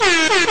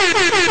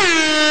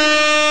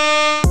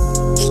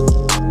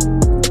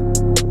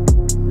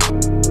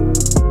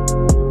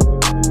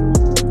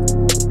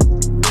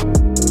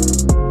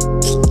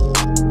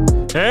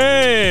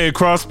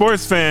Cross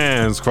Sports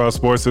fans. Cross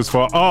Sports is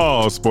for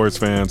all sports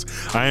fans.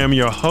 I am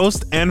your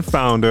host and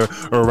founder,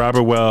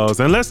 Robert Wells,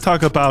 and let's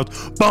talk about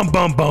sports.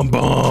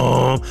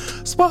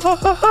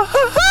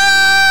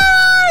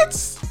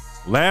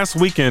 Last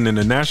weekend in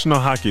the National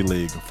Hockey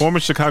League, former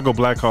Chicago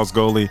Blackhawks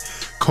goalie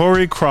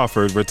Corey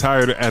Crawford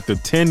retired after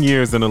 10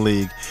 years in the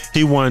league.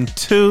 He won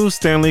 2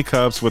 Stanley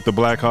Cups with the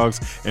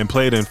Blackhawks and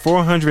played in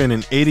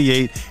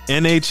 488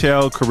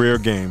 NHL career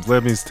games.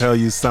 Let me tell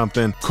you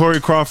something. Corey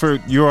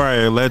Crawford, you are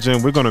a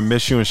legend. We're going to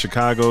miss you in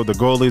Chicago. The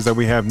goalies that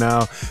we have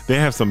now, they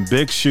have some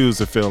big shoes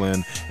to fill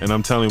in, and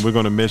I'm telling you, we're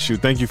going to miss you.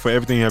 Thank you for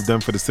everything you have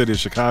done for the city of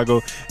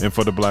Chicago and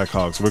for the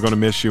Blackhawks. We're going to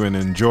miss you and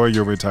enjoy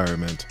your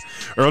retirement.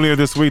 Earlier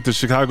this week, the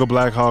Chicago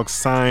Blackhawks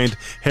signed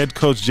head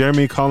coach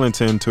Jeremy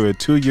Colliton to a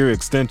 2-year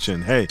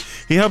extension. Hey,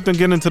 he helped them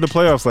get into the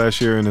playoffs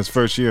last year in his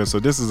first year, so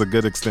this is a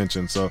good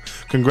extension. So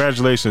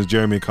congratulations,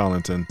 Jeremy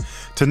Colliton.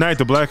 Tonight,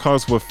 the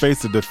Blackhawks will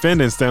face the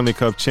defending Stanley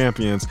Cup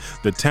champions,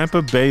 the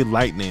Tampa Bay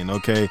Lightning.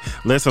 Okay,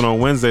 listen, on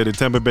Wednesday, the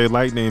Tampa Bay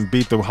Lightning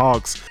beat the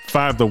Hawks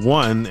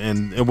 5-1,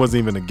 and it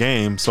wasn't even a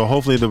game. So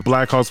hopefully the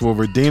Blackhawks will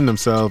redeem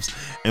themselves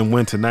and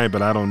win tonight,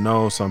 but I don't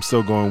know. So I'm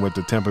still going with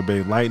the Tampa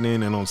Bay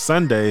Lightning. And on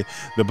Sunday,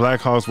 the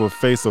Blackhawks will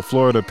face the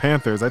Florida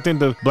Panthers. I think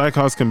the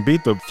Blackhawks can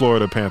beat the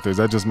Florida Panthers.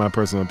 That's just my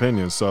personal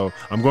opinion. So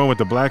I'm going with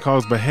the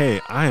Blackhawks, but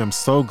hey, I am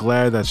so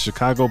glad that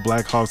Chicago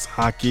Blackhawks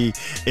hockey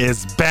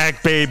is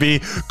back, baby.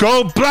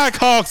 Go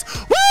Blackhawks!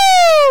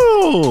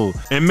 Woo!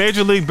 In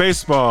Major League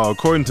Baseball,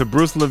 according to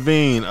Bruce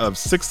Levine of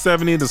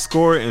 670 The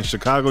Score in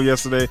Chicago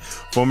yesterday,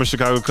 former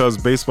Chicago Cubs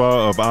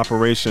baseball of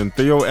Operation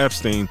Theo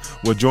Epstein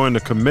will join the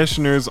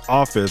commissioner's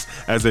office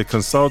as a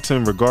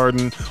consultant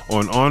regarding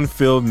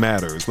on-field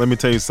matters. Let me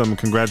tell you something.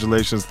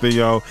 Congratulations,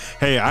 Theo.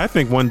 Hey, I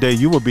think one day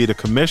you will be the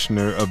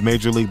commissioner of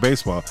Major League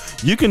Baseball.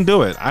 You can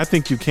do it. I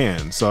think you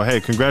can. So, hey,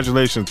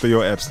 congratulations,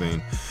 Theo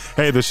Epstein.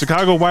 Hey, the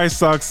Chicago White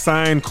Sox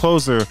signed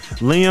closer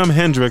Liam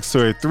Hendriks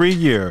to a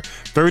 3-year,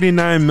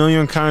 $39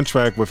 million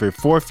contract with a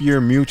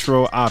 4th-year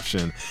mutual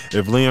option.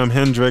 If Liam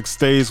Hendriks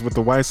stays with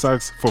the White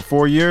Sox for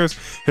 4 years,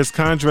 his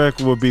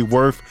contract will be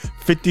worth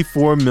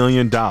 $54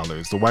 million.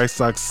 The White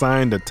Sox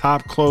signed the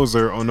top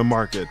closer on the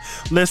market.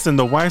 Listen,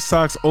 the White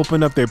Sox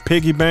opened up their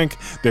piggy bank,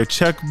 their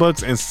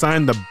checkbooks, and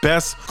signed the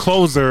best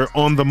closer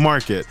on the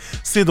market.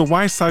 See, the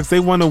White Sox, they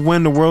want to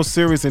win the World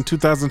Series in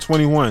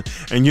 2021,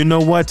 and you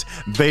know what?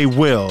 They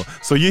will.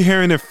 So you're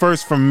hearing it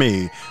first from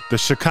me. The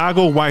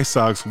Chicago White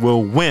Sox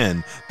will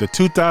win the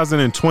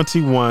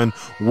 2021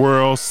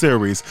 World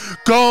Series.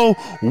 Go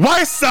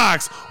White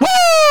Sox!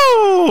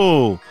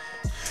 Woo!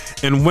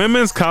 In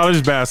women's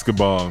college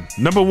basketball,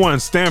 number 1,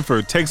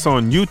 Stanford takes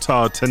on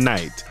Utah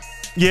tonight.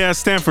 Yeah,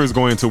 Stanford's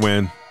going to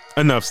win.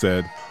 Enough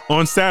said.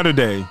 On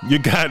Saturday, you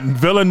got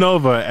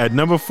Villanova at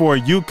number 4,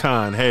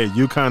 UConn. Hey,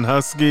 UConn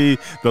Husky,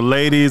 the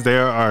ladies, they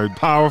are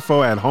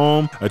powerful at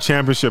home. A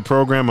championship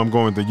program. I'm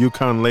going with the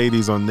UConn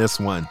ladies on this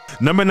one.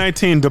 Number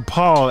 19,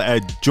 DePaul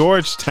at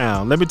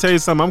Georgetown. Let me tell you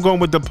something. I'm going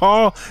with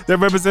DePaul. They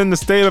represent the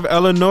state of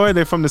Illinois.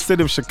 They're from the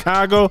city of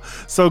Chicago.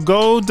 So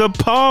go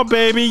DePaul,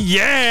 baby.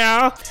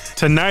 Yeah!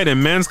 Tonight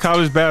in men's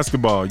college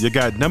basketball, you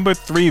got number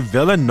 3,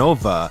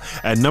 Villanova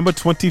at number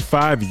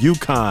 25,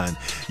 UConn.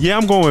 Yeah,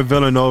 I'm going with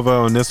Villanova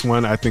on this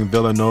one. I think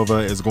Villanova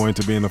is going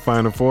to be in the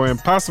Final Four and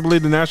possibly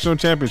the national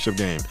championship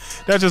game.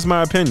 That's just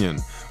my opinion.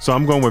 So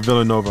I'm going with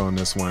Villanova on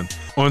this one.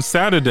 On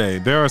Saturday,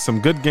 there are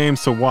some good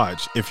games to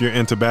watch if you're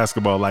into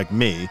basketball like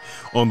me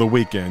on the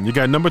weekend. You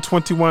got number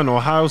 21,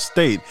 Ohio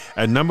State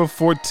at number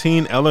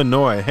 14,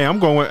 Illinois. Hey, I'm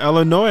going with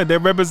Illinois. They're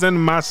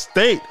representing my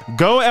state.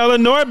 Go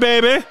Illinois,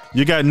 baby.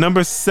 You got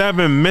number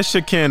 7,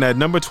 Michigan at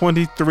number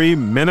 23,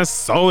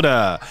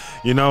 Minnesota.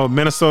 You know,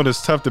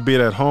 Minnesota's tough to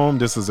beat at home.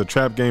 This is a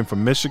trap game for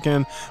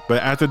Michigan.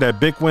 But after that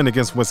big win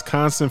against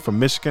Wisconsin from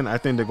Michigan, I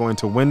think they're going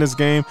to win this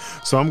game.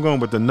 So I'm going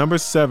with the number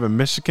 7,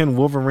 Michigan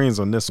Wolverines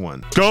on this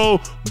one. Go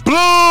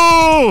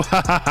Blue!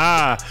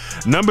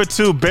 Number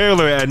 2,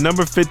 Baylor at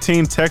number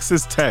 15,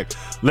 Texas Tech.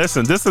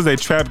 Listen, this is a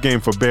trap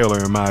game for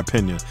Baylor, in my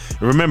opinion.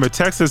 Remember,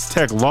 Texas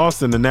Tech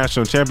lost in the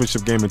national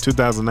championship game in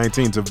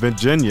 2019 to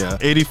Virginia,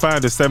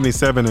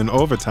 85-77 in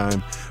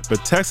overtime.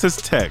 But Texas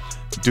Tech,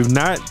 do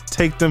not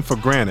take them for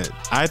granted.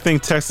 I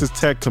think Texas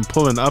Tech can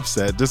pull an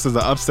upset. This is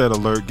an upset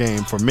alert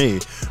game for me,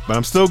 but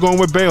I'm still going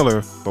with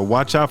Baylor, but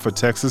watch out for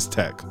Texas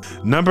Tech.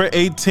 Number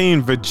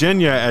 18,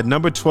 Virginia at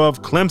number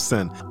 12,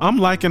 Clemson. I'm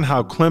liking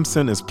how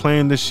Clemson is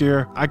playing this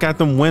year. I got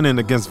them winning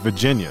against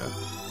Virginia.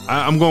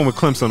 I'm going with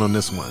Clemson on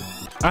this one.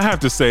 I have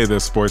to say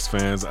this, sports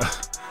fans.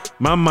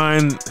 My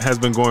mind has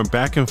been going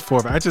back and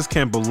forth. I just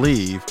can't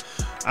believe.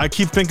 I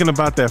keep thinking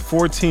about that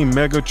 14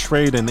 mega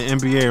trade in the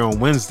NBA on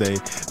Wednesday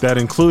that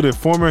included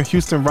former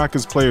Houston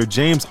Rockets player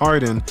James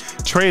Harden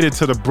traded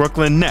to the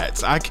Brooklyn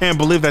Nets. I can't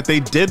believe that they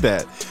did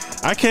that.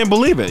 I can't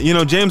believe it. You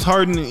know, James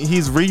Harden,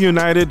 he's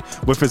reunited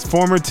with his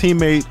former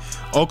teammate,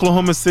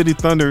 Oklahoma City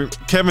Thunder,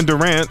 Kevin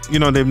Durant. You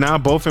know, they're now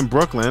both in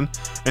Brooklyn.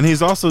 And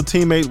he's also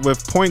teammate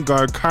with point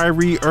guard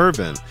Kyrie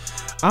Irving.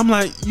 I'm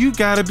like, you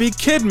gotta be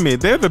kidding me.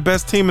 They're the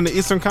best team in the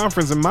Eastern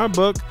Conference in my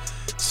book.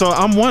 So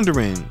I'm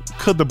wondering,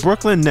 could the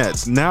Brooklyn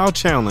Nets now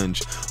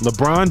challenge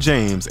LeBron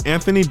James,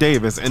 Anthony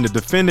Davis, and the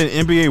defending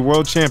NBA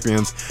world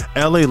champions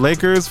LA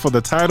Lakers for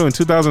the title in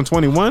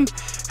 2021?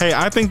 Hey,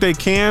 I think they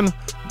can,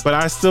 but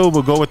I still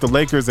will go with the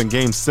Lakers in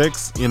Game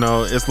 6. You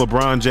know, it's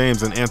LeBron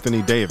James and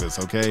Anthony Davis,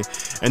 okay?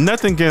 And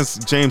nothing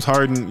against James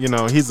Harden. You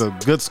know, he's a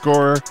good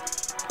scorer,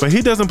 but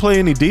he doesn't play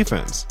any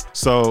defense.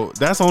 So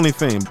that's the only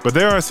thing. But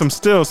there are some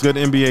still good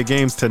NBA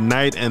games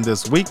tonight and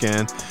this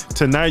weekend.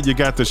 Tonight, you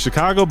got the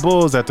Chicago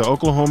Bulls at the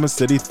Oklahoma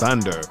City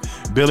Thunder.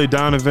 Billy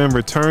Donovan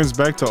returns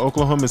back to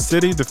Oklahoma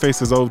City to face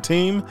his old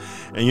team.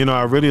 And, you know,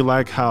 I really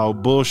like how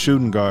Bulls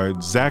shooting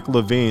guard Zach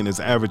LaVine is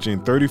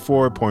averaging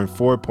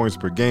 34.4 points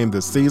per game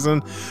this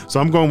season. So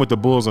I'm going with the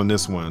Bulls on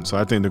this one. So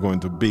I think they're going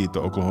to beat the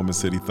Oklahoma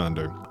City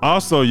Thunder.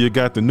 Also, you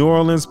got the New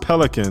Orleans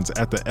Pelicans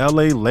at the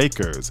LA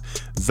Lakers.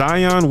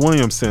 Zion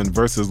Williamson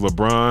versus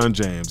LeBron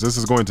James. This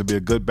is going to be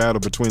a good battle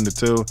between the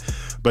two.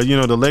 But, you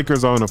know, the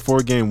Lakers are on a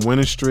 4-game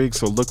winning streak,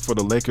 so look for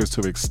the Lakers to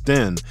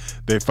extend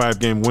their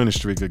 5-game winning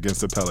streak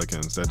against the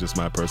Pelicans. That's just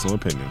my personal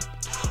opinion.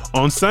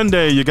 On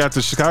Sunday, you got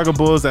the Chicago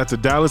Bulls at the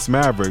Dallas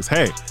Mavericks.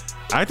 Hey,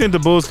 I think the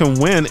Bulls can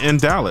win in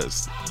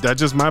Dallas.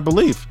 That's just my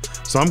belief.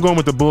 So I'm going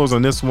with the Bulls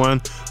on this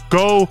one.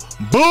 Go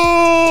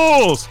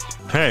Bulls!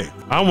 Hey,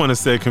 I want to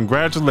say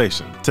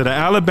congratulations to the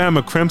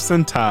Alabama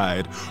Crimson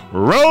Tide,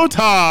 Roll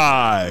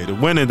Tide,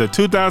 winning the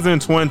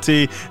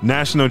 2020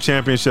 National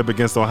Championship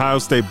against Ohio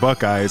State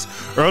Buckeyes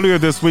earlier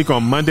this week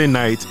on Monday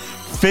night,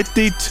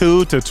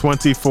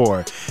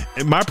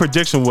 52-24. My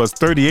prediction was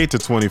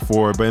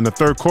 38-24, but in the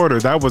third quarter,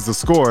 that was the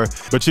score.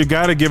 But you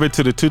got to give it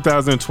to the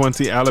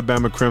 2020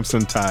 Alabama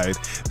Crimson Tide.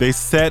 They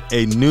set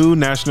a new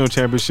national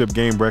championship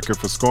game record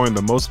for scoring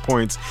the most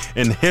points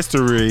in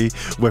history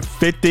with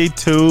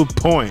 52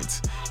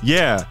 points.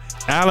 Yeah,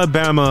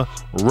 Alabama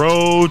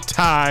Roll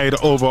Tide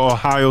over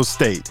Ohio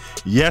State.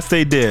 Yes,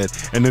 they did.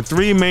 And the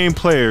three main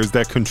players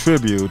that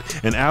contribute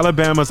in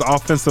Alabama's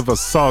offensive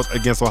assault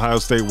against Ohio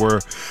State were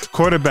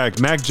quarterback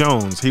Mac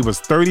Jones. He was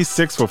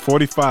 36 for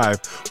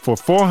 45 for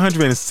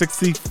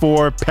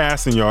 464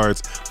 passing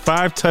yards,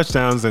 5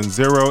 touchdowns, and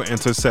 0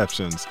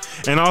 interceptions.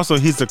 And also,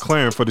 he's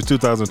declaring for the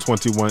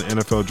 2021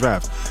 NFL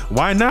Draft.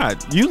 Why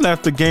not? You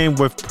left the game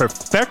with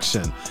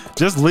perfection.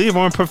 Just leave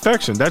on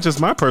perfection. That's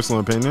just my personal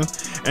opinion.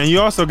 And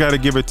you also got to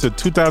give it to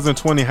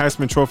 2020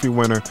 Heisman Trophy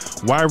winner,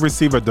 wide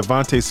receiver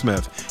Devontae Smith.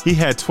 He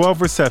had 12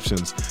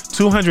 receptions,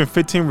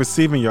 215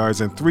 receiving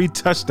yards, and 3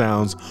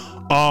 touchdowns,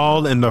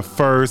 all in the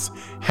first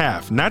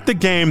half. Not the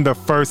game, the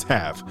first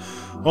half.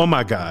 Oh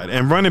my God.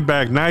 And running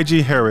back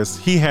Najee Harris,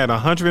 he had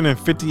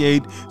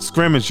 158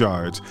 scrimmage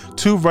yards,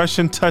 2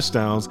 rushing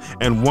touchdowns,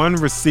 and 1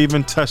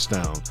 receiving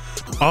touchdown.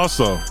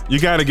 Also, you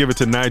got to give it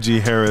to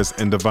Najee Harris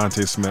and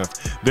Devontae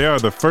Smith. They are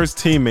the first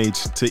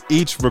teammates to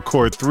each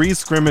record 3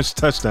 scrimmage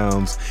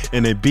touchdowns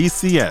in a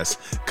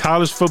BCS,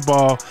 College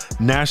Football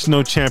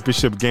National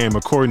Championship game,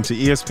 according to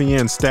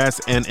ESPN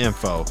stats and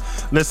info.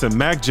 Listen,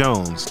 Mac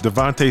Jones,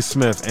 Devontae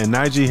Smith, and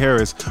Najee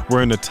Harris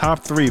were in the top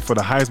 3 for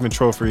the Heisman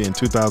Trophy in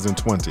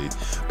 2020.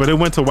 But it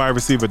went to wide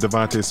receiver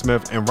Devontae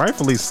Smith, and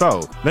rightfully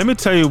so. Let me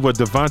tell you what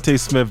Devontae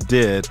Smith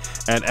did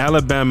at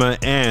Alabama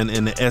and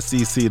in the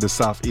SEC, the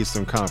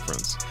Southeastern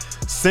Conference.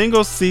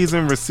 Single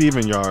season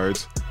receiving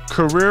yards,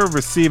 career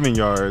receiving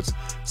yards,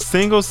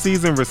 single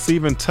season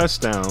receiving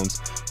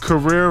touchdowns,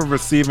 career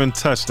receiving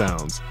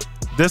touchdowns.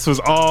 This was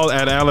all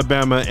at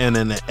Alabama and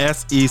in the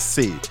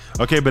SEC.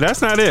 Okay, but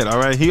that's not it, all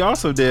right? He's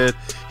also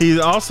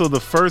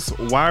the first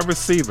wide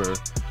receiver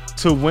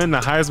to win the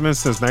Heisman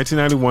since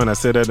 1991. I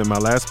said that in my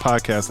last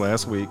podcast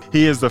last week.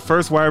 He is the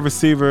first wide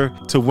receiver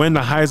to win the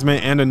Heisman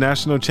and the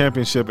national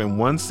championship in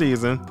one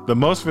season, the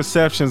most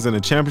receptions in a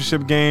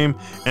championship game,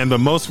 and the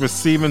most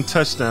receiving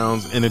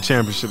touchdowns in a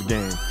championship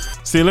game.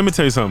 See, let me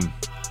tell you something.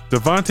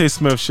 Devontae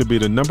Smith should be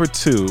the number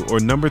 2 or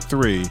number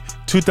 3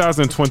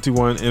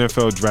 2021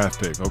 NFL draft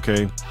pick,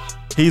 okay?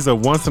 He's a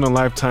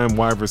once-in-a-lifetime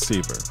wide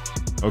receiver,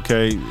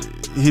 okay?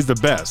 He's the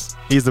best.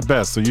 He's the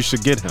best, so you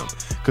should get him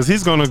because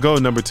he's going to go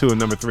number 2 and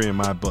number 3 in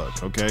my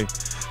book, okay?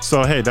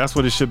 So, hey, that's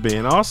what it should be.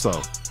 And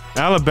also,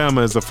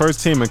 Alabama is the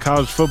first team in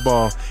college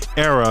football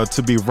era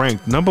to be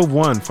ranked number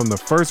 1 from the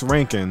first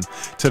ranking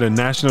to the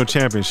national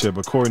championship,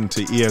 according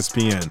to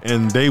ESPN.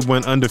 And they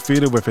went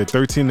undefeated with a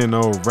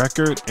 13-0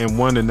 record and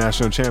won the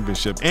national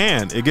championship.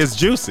 And it gets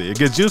juicy. It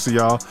gets juicy,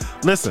 y'all.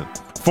 Listen.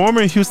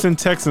 Former Houston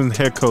Texans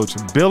head coach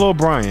Bill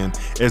O'Brien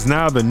is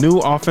now the new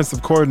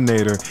offensive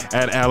coordinator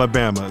at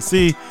Alabama.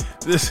 See,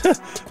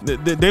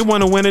 they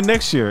want to win it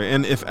next year.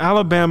 And if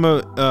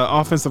Alabama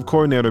offensive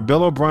coordinator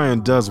Bill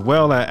O'Brien does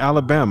well at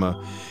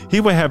Alabama,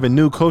 he will have a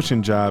new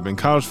coaching job in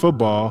college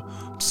football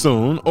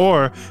soon,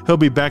 or he'll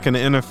be back in the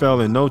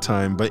NFL in no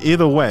time. But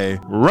either way,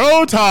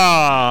 Roll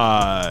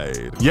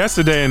Tide!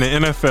 Yesterday in the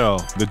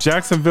NFL, the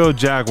Jacksonville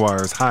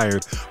Jaguars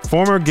hired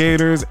former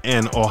Gators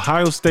and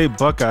Ohio State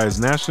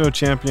Buckeyes national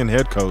champion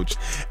head coach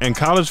and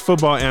college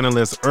football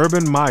analyst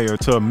Urban Meyer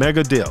to a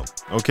mega deal.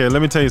 Okay,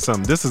 let me tell you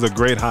something. This is a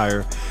great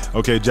hire.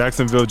 Okay,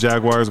 Jacksonville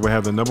Jaguars will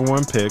have the number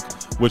 1 pick,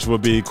 which will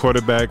be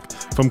quarterback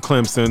from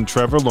Clemson,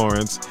 Trevor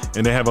Lawrence,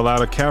 and they have a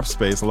lot of cap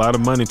space, a lot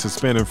of money to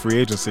spend in free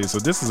agency. So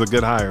this is a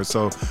good hire.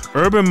 So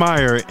Urban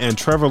Meyer and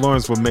Trevor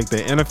Lawrence will make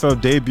their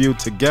NFL debut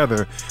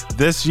together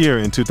this year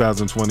in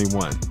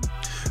 2021.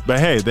 But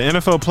hey, the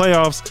NFL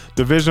playoffs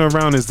divisional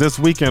round is this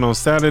weekend on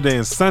Saturday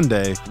and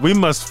Sunday. We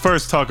must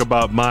first talk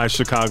about my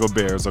Chicago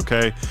Bears,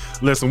 okay?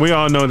 Listen, we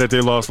all know that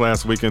they lost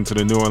last weekend to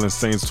the New Orleans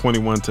Saints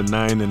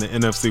 21-9 in the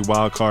NFC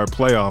wildcard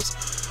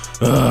playoffs.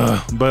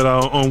 But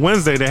on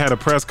Wednesday, they had a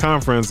press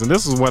conference, and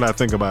this is what I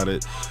think about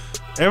it.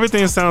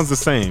 Everything sounds the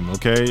same,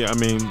 okay? I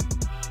mean,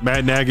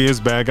 Matt Nagy is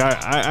back.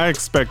 I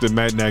expected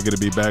Matt Nagy to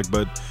be back,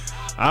 but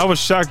I was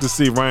shocked to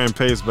see Ryan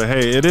Pace, but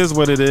hey, it is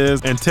what it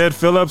is. And Ted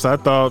Phillips, I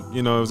thought,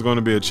 it was going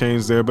to be a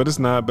change there, but it's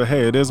not. But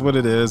hey, it is what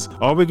it is.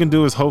 All we can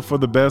do is hope for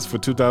the best for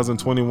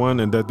 2021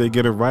 and that they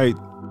get it right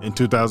in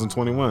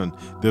 2021,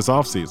 this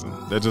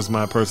offseason. That's just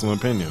my personal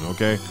opinion,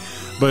 okay?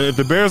 But if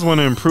the Bears want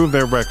to improve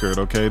their record,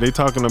 okay, they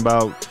talking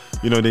about,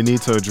 they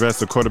need to address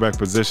the quarterback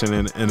position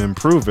and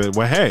improve it.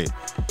 Well, hey,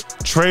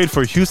 trade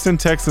for Houston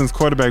Texans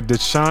quarterback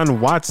Deshaun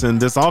Watson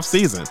this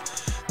offseason.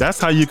 That's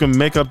how you can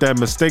make up that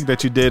mistake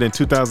that you did in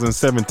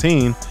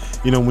 2017,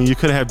 when you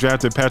could have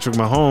drafted Patrick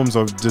Mahomes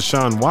or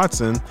Deshaun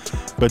Watson,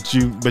 but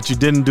you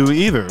didn't do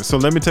either. So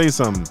let me tell you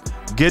something.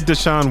 Get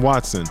Deshaun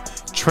Watson.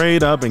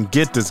 Trade up and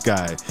get this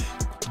guy.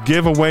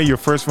 Give away your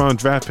first round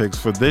draft picks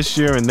for this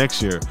year and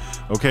next year.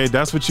 Okay,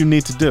 that's what you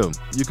need to do.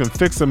 You can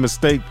fix a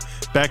mistake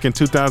back in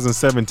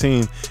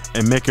 2017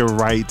 and make it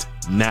right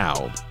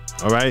now.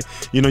 All right.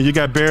 You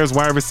got Bears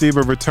wide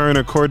receiver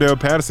returner Cordell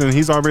Patterson.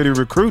 He's already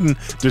recruiting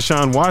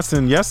Deshaun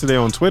Watson yesterday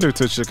on Twitter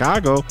to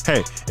Chicago.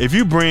 Hey, if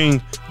you bring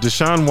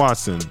Deshaun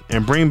Watson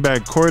and bring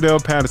back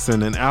Cordell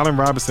Patterson and Allen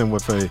Robinson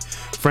with a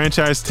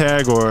franchise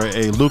tag or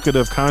a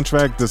lucrative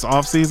contract this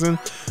offseason,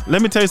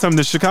 let me tell you something.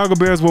 The Chicago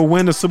Bears will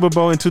win the Super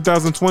Bowl in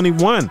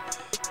 2021.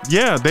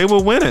 Yeah, they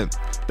will win it.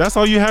 That's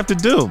all you have to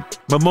do.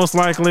 But most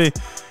likely,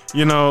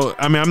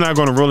 I'm not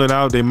going to rule it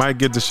out. They might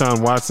get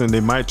Deshaun Watson.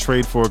 They might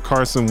trade for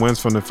Carson Wentz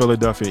from the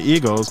Philadelphia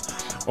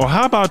Eagles. Or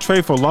how about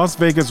trade for Las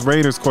Vegas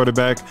Raiders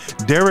quarterback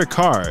Derek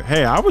Carr?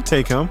 Hey, I would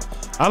take him.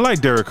 I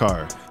like Derek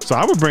Carr. So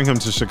I would bring him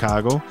to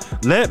Chicago.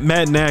 Let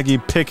Matt Nagy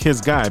pick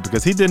his guy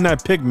because he did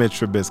not pick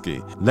Mitch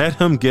Trubisky. Let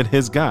him get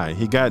his guy.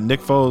 He got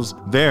Nick Foles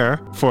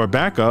there for a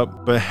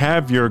backup, but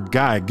have your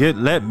guy.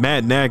 Let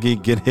Matt Nagy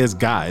get his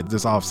guy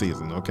this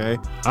offseason, okay?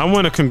 I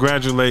want to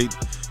congratulate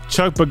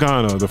Chuck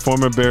Pagano, the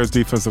former Bears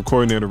defensive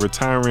coordinator,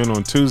 retiring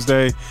on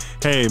Tuesday.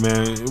 Hey,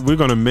 man, we're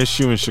going to miss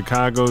you in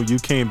Chicago. You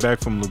came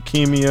back from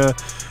leukemia.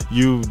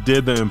 You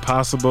did the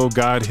impossible.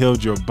 God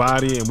healed your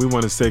body, and we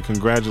want to say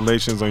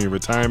congratulations on your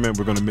retirement.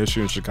 We're going to miss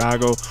you in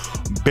Chicago.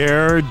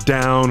 Bear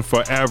down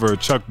forever,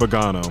 Chuck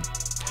Pagano.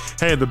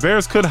 Hey, the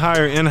Bears could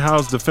hire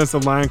in-house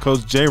defensive line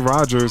coach Jay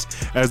Rodgers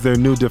as their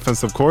new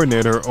defensive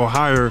coordinator or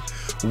hire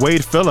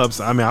Wade Phillips.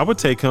 I would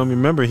take him.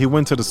 Remember, he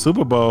went to the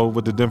Super Bowl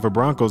with the Denver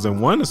Broncos and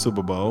won the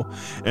Super Bowl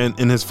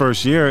in his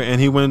first year, and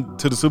he went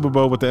to the Super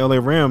Bowl with the LA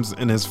Rams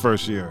in his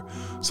first year.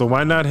 So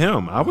why not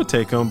him? I would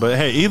take him. But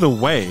hey, either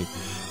way,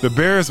 the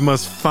Bears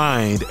must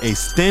find a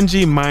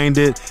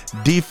stingy-minded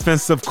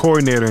defensive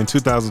coordinator in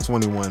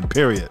 2021,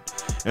 period.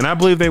 And I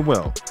believe they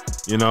will.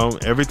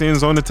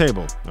 Everything's on the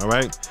table, all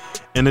right?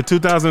 In the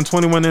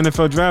 2021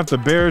 NFL Draft, the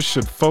Bears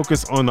should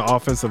focus on the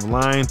offensive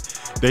line.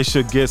 They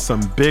should get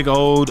some big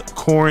old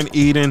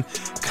corn-eating,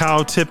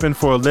 cow-tipping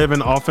for a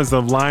living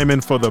offensive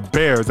lineman for the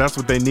Bears. That's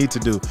what they need to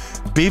do.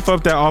 Beef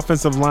up that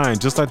offensive line,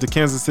 just like the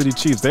Kansas City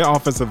Chiefs. Their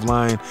offensive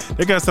line,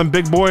 they got some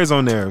big boys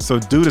on there. So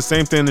do the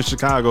same thing in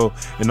Chicago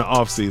in the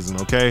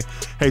offseason, okay?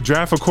 Hey,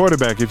 draft a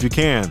quarterback if you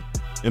can.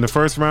 In the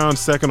first round,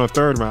 second or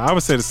third round. I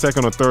would say the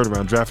second or third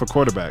round, draft a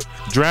quarterback.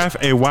 Draft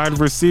a wide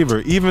receiver.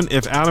 Even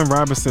if Allen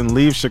Robinson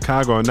leaves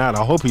Chicago or not,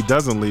 I hope he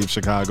doesn't leave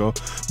Chicago,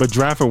 but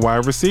draft a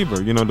wide receiver,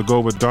 to go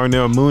with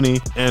Darnell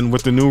Mooney and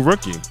with the new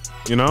rookie.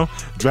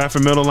 Draft a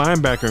middle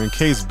linebacker in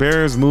case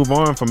Bears move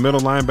on from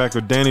middle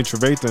linebacker Danny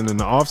Trevathan in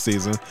the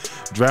offseason.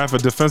 Draft a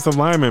defensive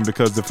lineman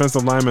because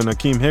defensive lineman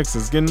Akeem Hicks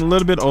is getting a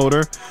little bit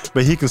older,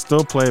 but he can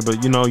still play.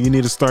 But, you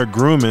need to start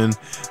grooming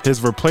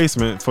his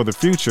replacement for the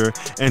future.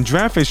 And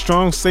draft a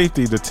strong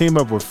safety to team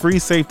up with free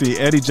safety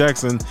Eddie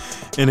Jackson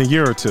in a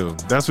year or two.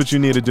 That's what you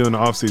need to do in the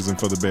offseason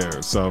for the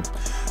Bears. So,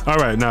 all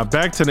right, now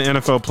back to the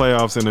NFL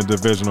playoffs and the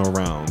divisional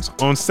rounds.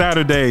 On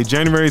Saturday,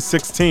 January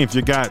 16th,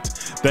 you got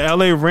the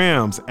LA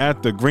Rams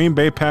at the Green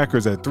Bay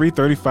Packers at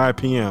 3:35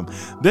 p.m.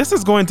 This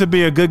is going to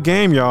be a good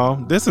game, y'all.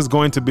 This is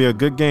going to be a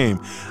good game.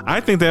 I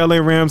think the LA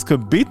Rams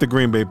could beat the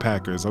Green Bay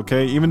Packers,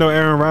 okay? Even though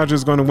Aaron Rodgers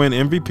is going to win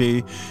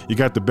MVP, you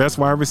got the best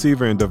wide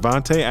receiver in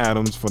Devontae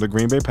Adams for the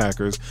Green Bay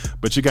Packers,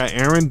 but you got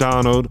Aaron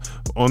Donald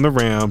on the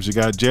Rams. You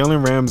got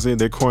Jalen Ramsey,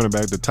 their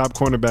cornerback, the top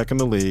cornerback in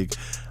the league.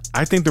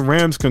 I think the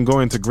Rams can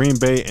go into Green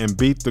Bay and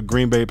beat the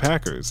Green Bay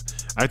Packers.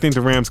 I think the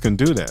Rams can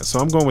do that. So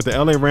I'm going with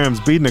the LA Rams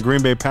beating the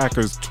Green Bay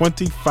Packers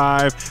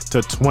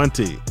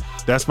 25-20.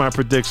 That's my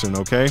prediction,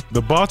 okay?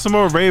 The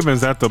Baltimore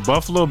Ravens at the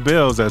Buffalo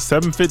Bills at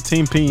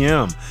 7:15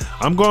 p.m.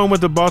 I'm going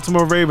with the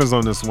Baltimore Ravens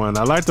on this one.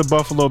 I like the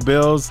Buffalo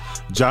Bills.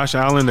 Josh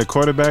Allen, their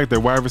quarterback, their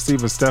wide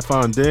receiver,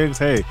 Stephon Diggs.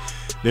 Hey,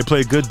 they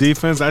play good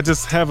defense. I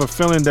just have a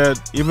feeling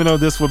that even though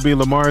this will be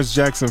Lamar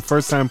Jackson's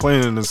first time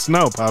playing in the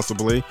snow,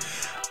 possibly,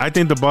 I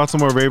think the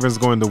Baltimore Ravens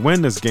are going to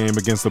win this game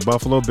against the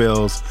Buffalo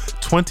Bills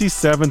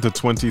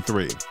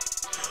 27-23.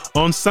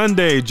 On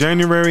Sunday,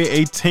 January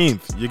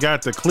 18th, you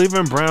got the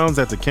Cleveland Browns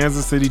at the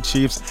Kansas City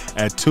Chiefs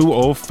at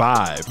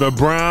 2:05. The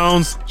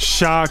Browns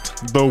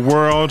shocked the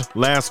world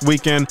last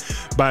weekend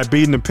by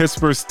beating the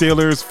Pittsburgh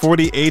Steelers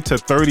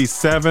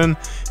 48-37.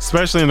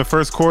 Especially in the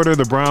first quarter,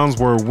 the Browns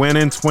were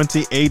winning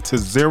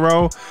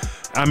 28-0.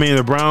 I mean,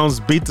 the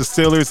Browns beat the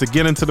Steelers to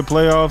get into the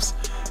playoffs.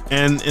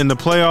 And in the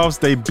playoffs,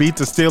 they beat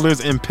the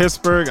Steelers in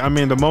Pittsburgh. I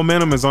mean, the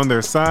momentum is on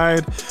their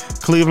side.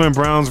 Cleveland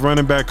Browns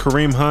running back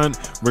Kareem Hunt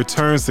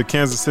returns to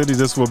Kansas City.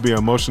 This will be an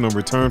emotional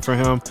return for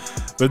him.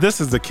 But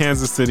this is the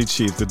Kansas City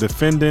Chiefs, the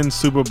defending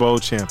Super Bowl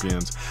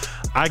champions.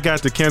 I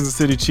got the Kansas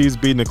City Chiefs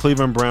beating the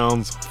Cleveland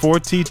Browns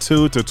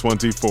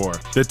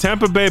 42-24. The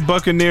Tampa Bay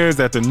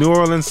Buccaneers at the New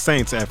Orleans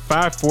Saints at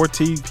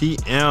 5:40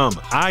 p.m.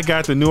 I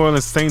got the New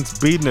Orleans Saints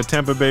beating the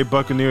Tampa Bay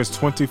Buccaneers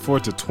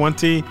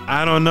 24-20.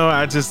 I don't know.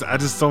 I just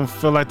don't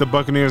feel like the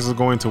Buccaneers are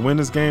going to win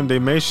this game. They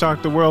may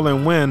shock the world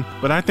and win,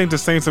 but I think the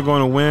Saints are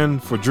going to win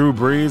for Drew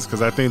Brees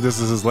because I think this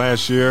is his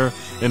last year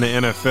in the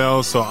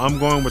NFL. So I'm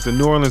going with the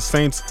New Orleans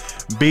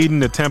Saints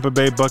beating the Tampa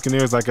Bay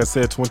Buccaneers, like I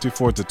said,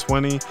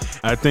 24-20.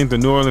 I think the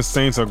New Orleans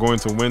Saints are going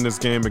to win this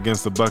game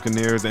against the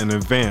Buccaneers and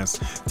advance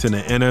to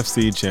the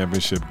NFC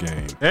Championship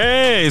game.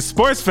 Hey,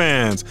 sports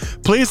fans,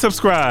 please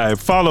subscribe,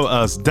 follow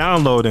us,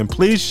 download, and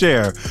please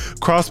share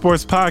Cross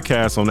Sports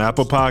Podcast on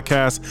Apple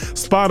Podcasts,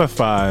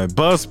 Spotify,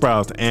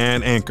 Buzzsprout,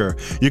 and Anchor.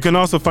 You can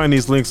also find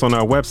these links on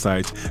our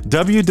website,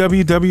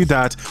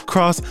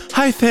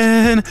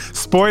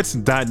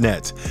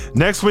 www.cross-sports.net.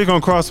 Next week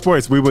on Cross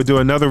Sports, we will do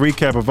another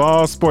recap of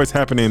all sports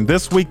happening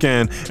this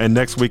weekend and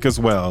next week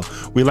as well.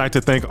 We'd like to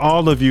thank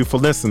all of you for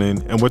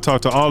listening, and we'll talk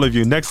to all of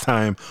you next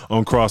time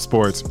on Cross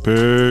Sports.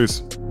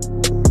 Peace.